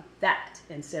crying about that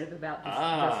instead of about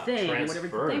the thing, whatever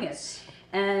the thing is.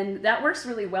 And that works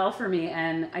really well for me.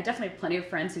 And I definitely have plenty of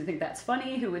friends who think that's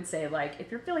funny, who would say, like, if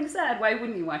you're feeling sad, why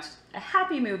wouldn't you watch a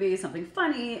happy movie, something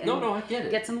funny, and I get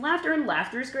it. Get some laughter? And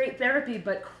laughter is great therapy,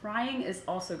 but crying is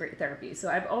also great therapy. So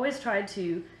I've always tried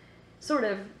to sort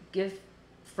of give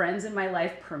friends in my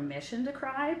life permission to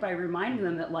cry by reminding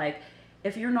them that, like,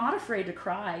 if you're not afraid to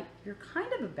cry, you're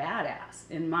kind of a badass,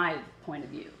 in my point of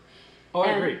view. Oh,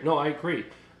 I agree. No, I agree.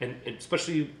 And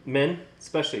especially men,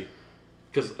 especially.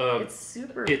 Because it's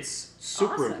super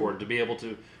awesome. important to be able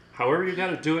to, however you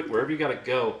got to do it, wherever you got to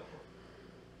go,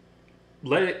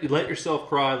 let yourself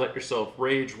cry, let yourself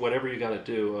rage, whatever you got to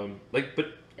do.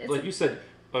 Like you said,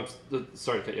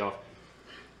 sorry to cut you off.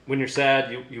 When you're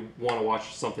sad, you want to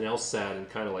watch something else sad and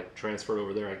kind of like transfer it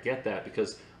over there. I get that,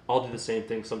 because I'll do the same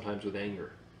thing sometimes with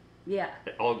anger. Yeah.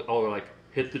 I'll like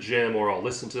hit the gym, or I'll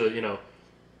listen to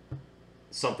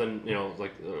something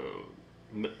like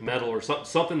metal or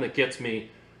something that gets me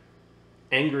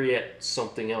angry at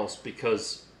something else,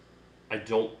 because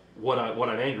what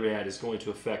I'm angry at is going to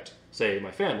affect, say,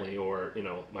 my family or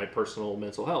my personal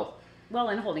mental health. Well,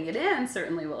 and holding it in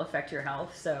certainly will affect your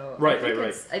health. So right.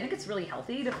 I think it's really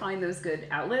healthy to find those good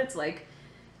outlets. Like,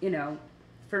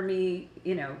 for me,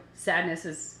 sadness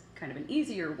is kind of an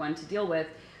easier one to deal with.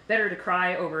 Better to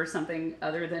cry over something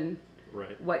other than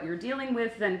what you're dealing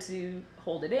with than to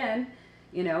hold it in.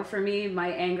 For me,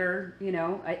 my anger,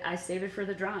 I save it for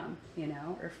the drum,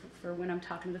 or for when I'm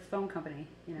talking to the phone company,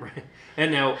 Right.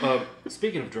 And now,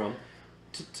 speaking of drum,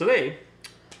 today,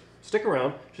 stick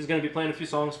around. She's going to be playing a few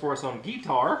songs for us on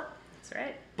guitar. That's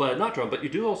right. But not drum. But you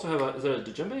do also have is it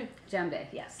a djembe? Djembe,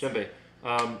 yes. Djembe.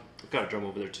 I've got a drum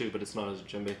over there too, but it's not as a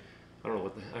djembe. I don't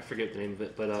know I forget the name of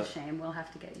it. But it's a shame. We'll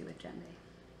have to get you a djembe.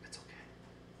 It's okay.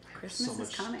 Christmas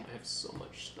is coming. I have so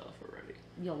much stuff already.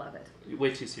 You'll love it.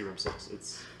 Wait till you see room 6.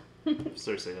 It's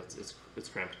seriously, it's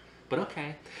cramped. But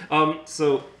okay.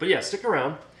 But yeah, stick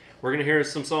around. We're gonna hear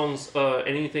some songs.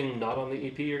 Anything not on the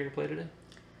EP you're gonna play today?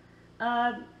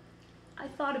 I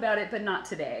thought about it, but not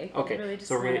today. Okay. Really just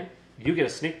So you get a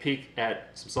sneak peek at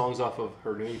some songs off of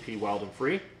her new EP, Wild and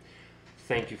Free.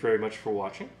 Thank you very much for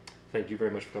watching. Thank you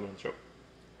very much for coming on the show.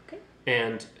 Okay.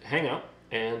 And hang out.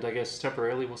 And I guess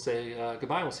temporarily we'll say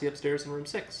goodbye. We'll see you upstairs in room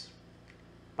 6.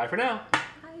 Bye for now. Bye.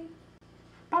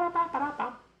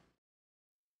 Ba-da-ba-ba-da-ba.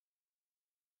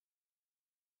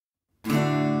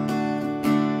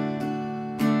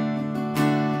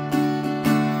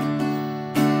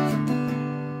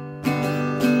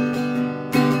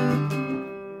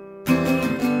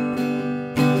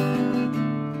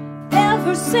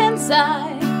 Ever since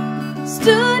I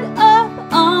stood up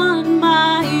on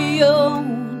my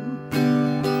own,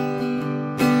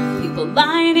 people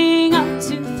lining up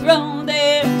to throw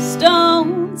their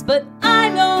stones, but I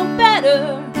know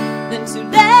better than to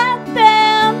let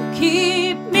them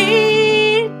keep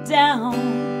me down.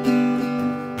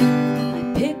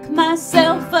 I pick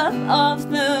myself up off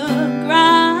the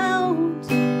ground,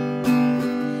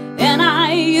 and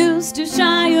I used to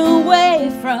shy away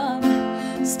from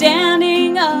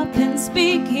standing up and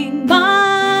speaking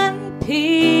my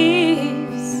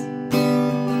piece.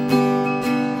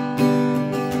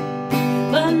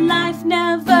 But life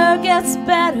never gets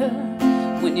better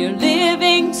when you're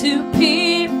living to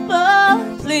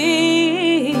people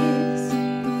please.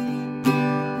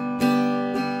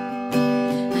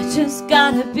 I just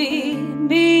gotta be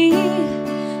me.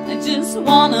 I just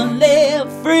wanna live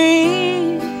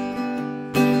free.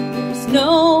 There's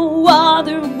no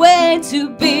other way to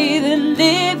be than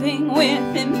living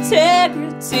with integrity.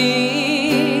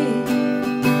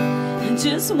 I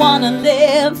just wanna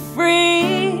live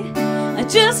free. I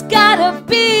just gotta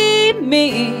be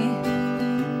me,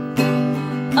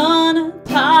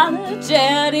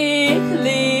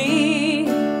 unapologetically.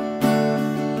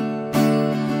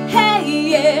 Hey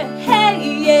yeah, hey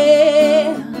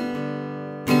yeah.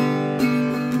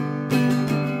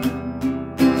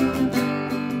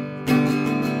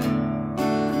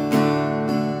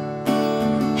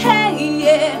 Hey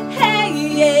yeah, hey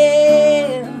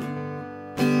yeah.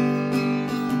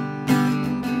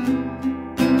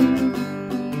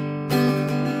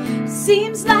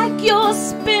 Seems like you're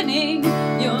spinning,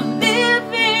 you're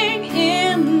living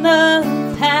in the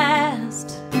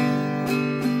past,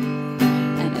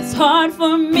 and it's hard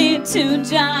for me to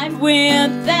jive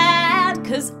with that,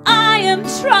 'cause I am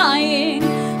trying,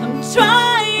 I'm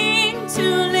trying to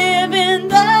live in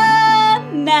the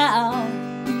now,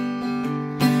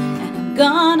 and I'm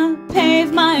gonna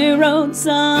pave my road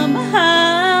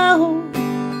somehow.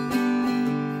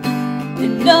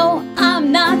 And no,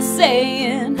 I'm not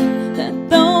saying that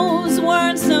those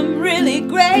weren't some really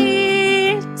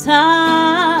great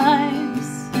times,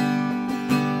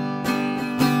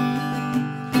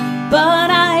 but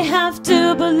I have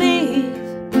to believe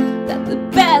that the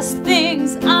best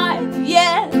things I've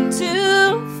yet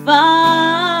to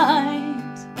find.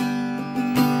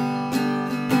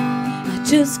 I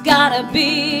just gotta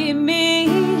be me.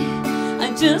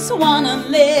 I just wanna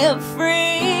live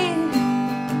free.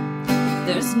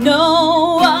 There's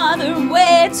no other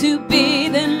way to be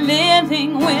than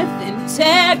living with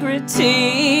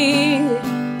integrity.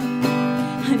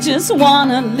 I just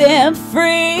wanna live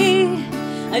free.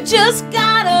 I just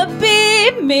gotta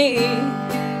be me,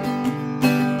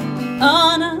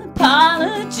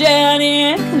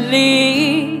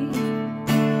 unapologetically.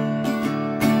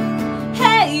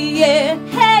 Hey yeah,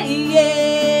 hey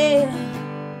yeah.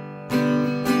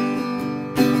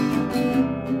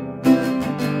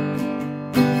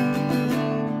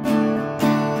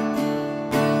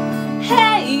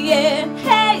 Hey yeah,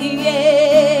 hey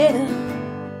yeah.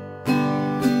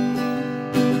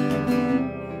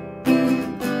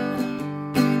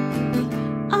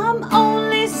 I'm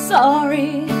only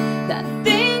sorry that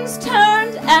things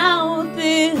turned out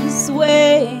this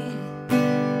way.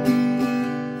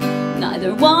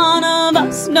 Neither one of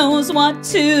us knows what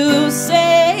to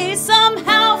say,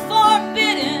 somehow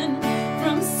forbidden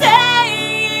from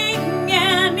saying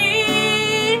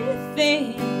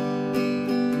anything.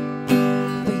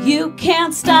 But you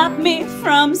can't stop me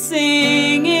from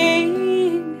singing.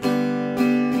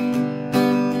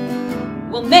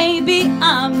 Well, maybe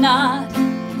I'm not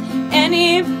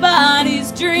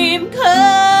anybody's dream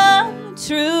come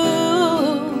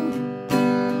true,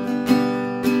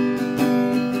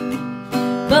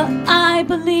 but I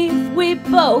believe we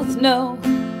both know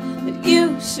that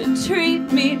you should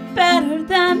treat me better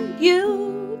than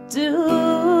you do.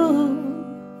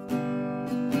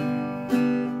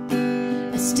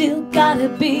 I still gotta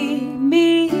be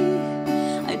me.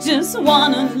 I just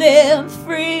wanna live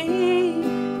free.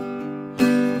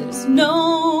 There's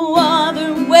no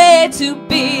other way to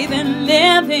be than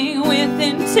living with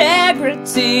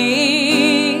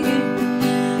integrity.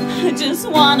 I just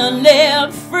wanna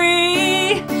live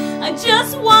free. I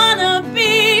just wanna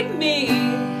be me,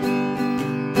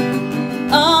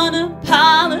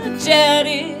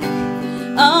 unapologetic,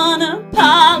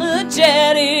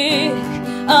 unapologetic,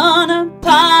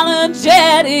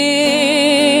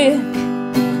 unapologetic,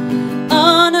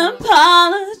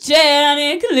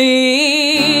 unapologetically.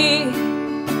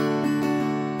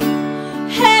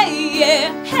 Hey yeah,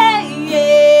 hey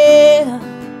yeah.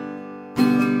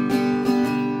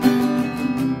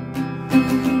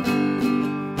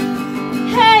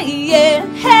 Hey yeah,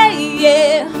 hey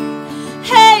yeah.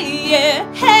 Hey yeah,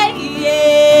 hey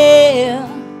yeah.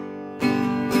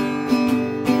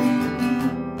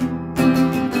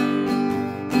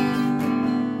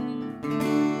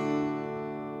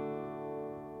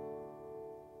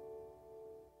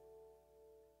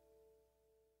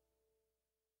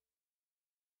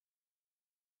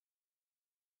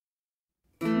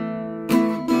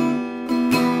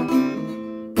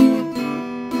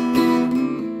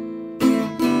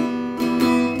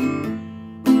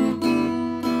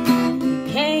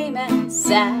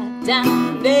 Sat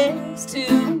down next to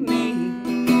me,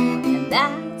 and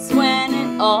that's when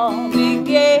it all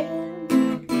began.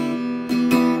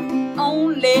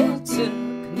 Only took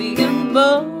me a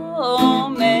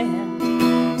moment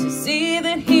to see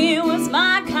that he was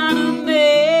my kind of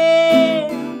man.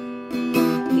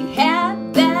 He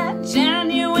had that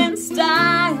genuine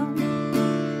style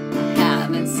I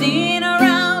haven't seen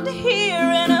around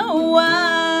here in a while.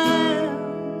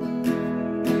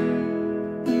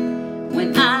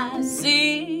 When I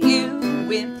see you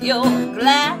with your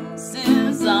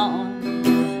glasses on,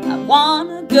 I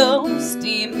wanna go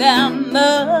steam them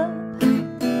up.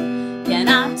 Can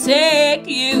I take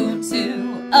you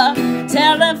to a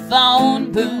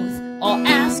telephone booth or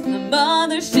ask the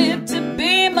mothership to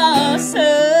be my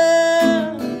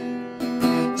sub?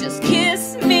 Just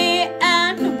kiss me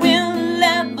and we'll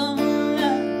level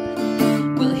up.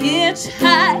 We'll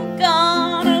hitchhike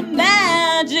on a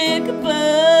magic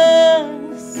bus.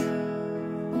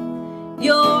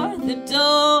 You're the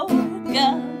dork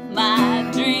of my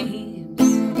dreams.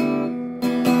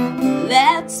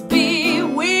 Let's be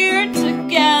weird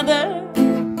together.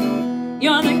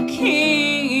 You're the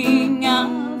king of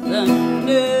the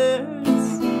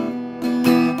nerds,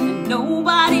 and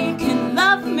nobody can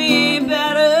love me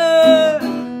better,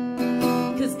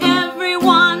 'cause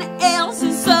everyone else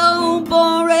is so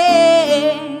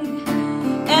boring.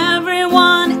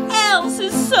 Everyone else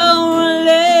is so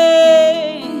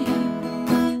lame.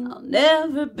 I'll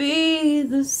never be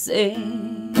the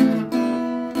same.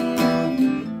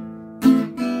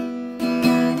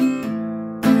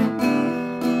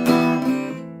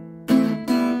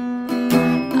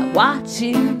 Watch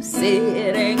you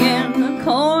sitting in the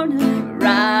corner,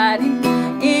 writing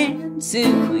into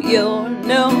your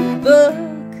notebook.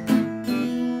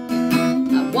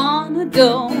 I wanna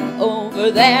go over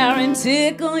there and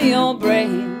tickle your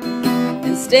brain.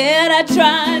 Instead I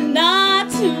try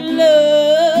not to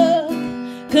look,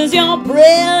 'cause your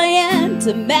brilliant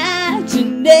imagination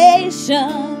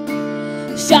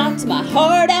shocked my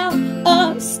heart out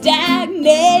of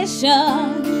stagnation.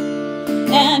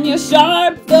 And your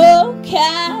sharp vocabulary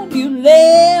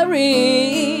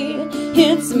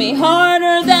hits me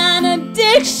harder than a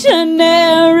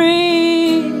dictionary.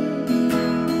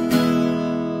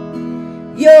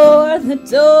 You're the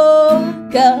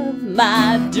dork of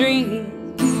my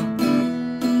dreams.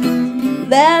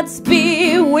 Let's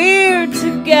be weird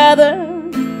together.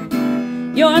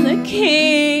 You're the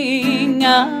king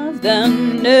of the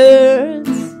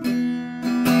nerds,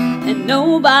 and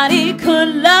nobody could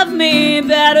love me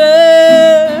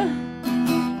better,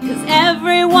 'cause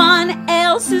everyone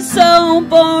else is so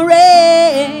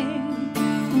boring.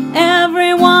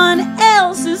 Everyone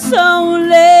else is so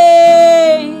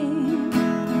lame.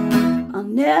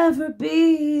 I'll never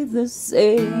be the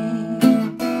same.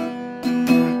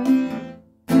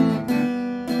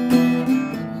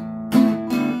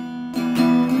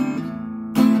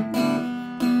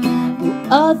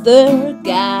 Other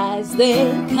guys,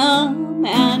 they come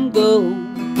and go,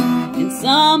 and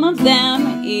some of them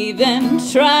even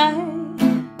try.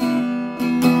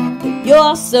 But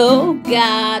you're so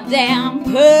goddamn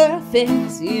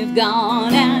perfect, you've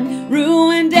gone and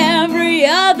ruined every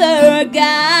other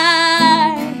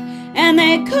guy. And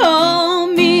they call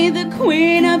me the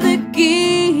queen of the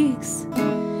geeks.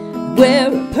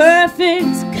 We're a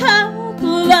perfect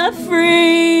couple of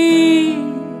freaks.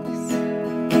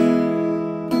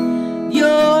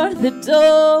 You're the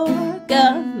dork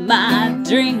of my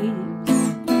dreams.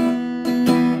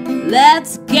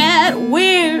 Let's get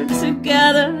weird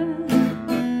together.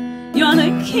 You're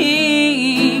the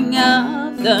king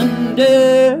of the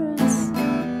nerds,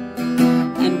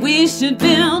 and we should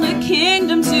build a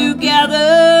kingdom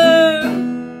together.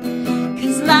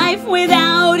 'Cause life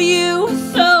without you is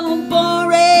so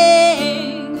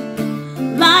boring.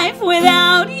 Life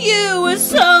without you is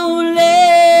so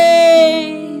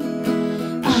lame.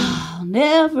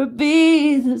 Never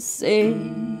be the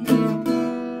same.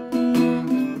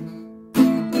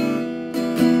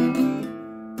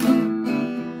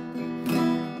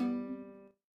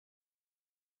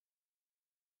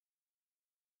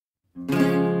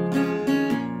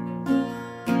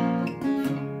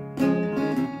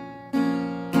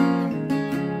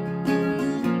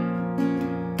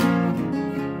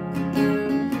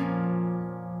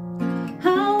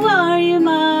 How are you,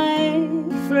 my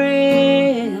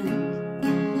friend?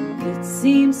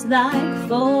 Seems like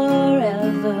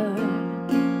forever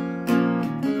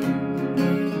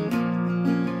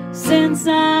since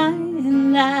I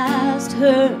last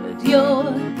heard your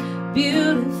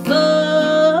beautiful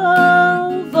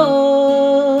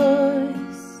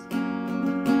voice.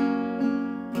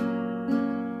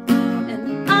 And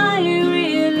I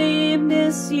really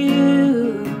miss you,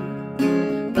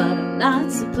 but I'm not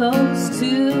supposed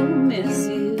to miss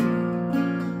you.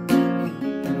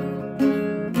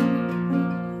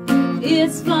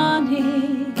 It's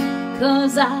funny,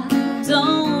 'cause I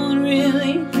don't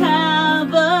really have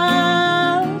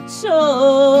a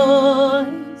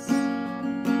choice,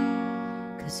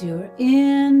 'cause you're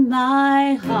in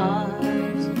my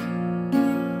heart.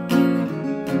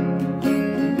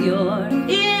 You're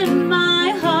in my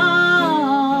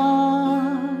heart.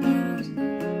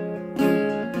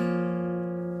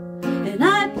 And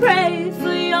I pray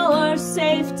for your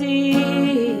safety.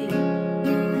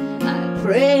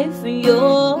 Pray for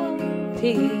your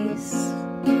peace.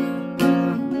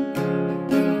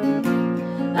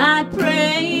 I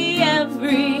pray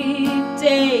every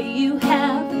day you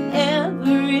have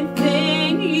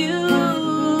everything you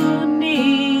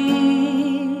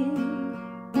need.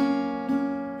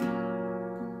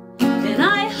 And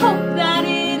I hope that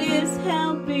it is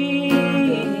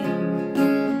helping.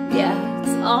 Yeah,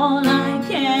 it's all I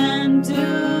can do.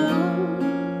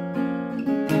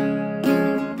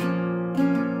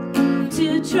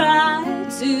 Try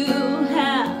to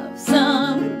have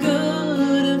some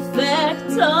good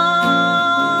effect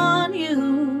on you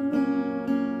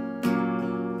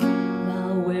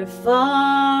while we're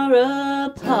far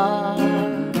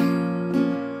apart.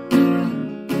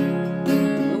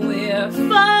 We're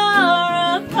far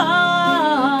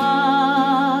apart.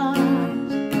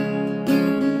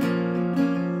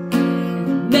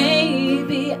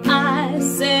 Maybe I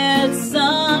said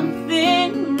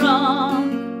something wrong.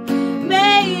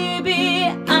 Maybe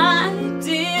I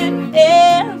did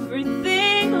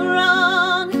everything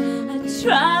wrong. I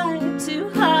tried to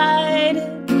hide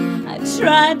it. I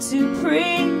tried to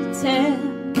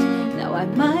pretend. Now I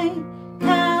might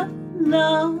have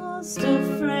lost a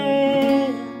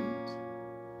friend,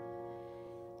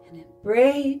 and it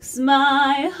breaks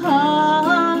my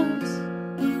heart.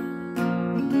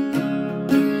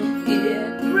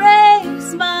 It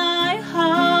breaks my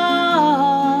heart,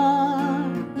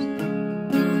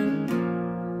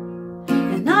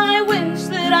 and I wish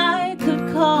that I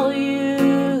could call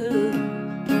you,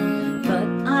 but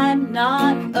I'm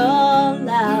not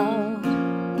allowed.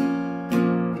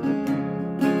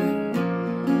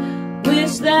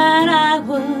 Wish that I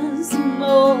was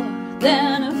more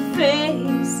than a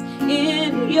face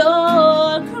in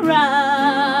your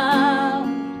crowd.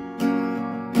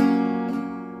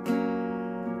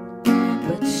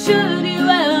 But should you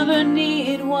ever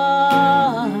need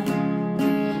one,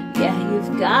 yeah,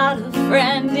 you've got a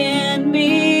friend in me.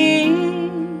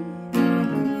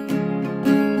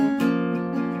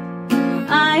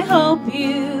 I hope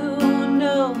you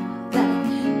know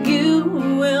that you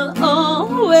will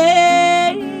always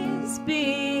be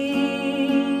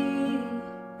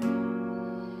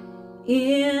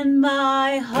in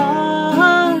my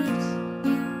heart.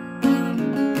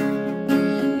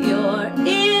 You're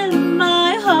in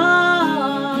my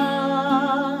heart.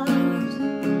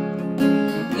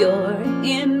 You're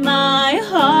in my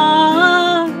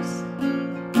heart.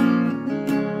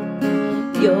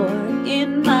 You're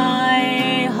in my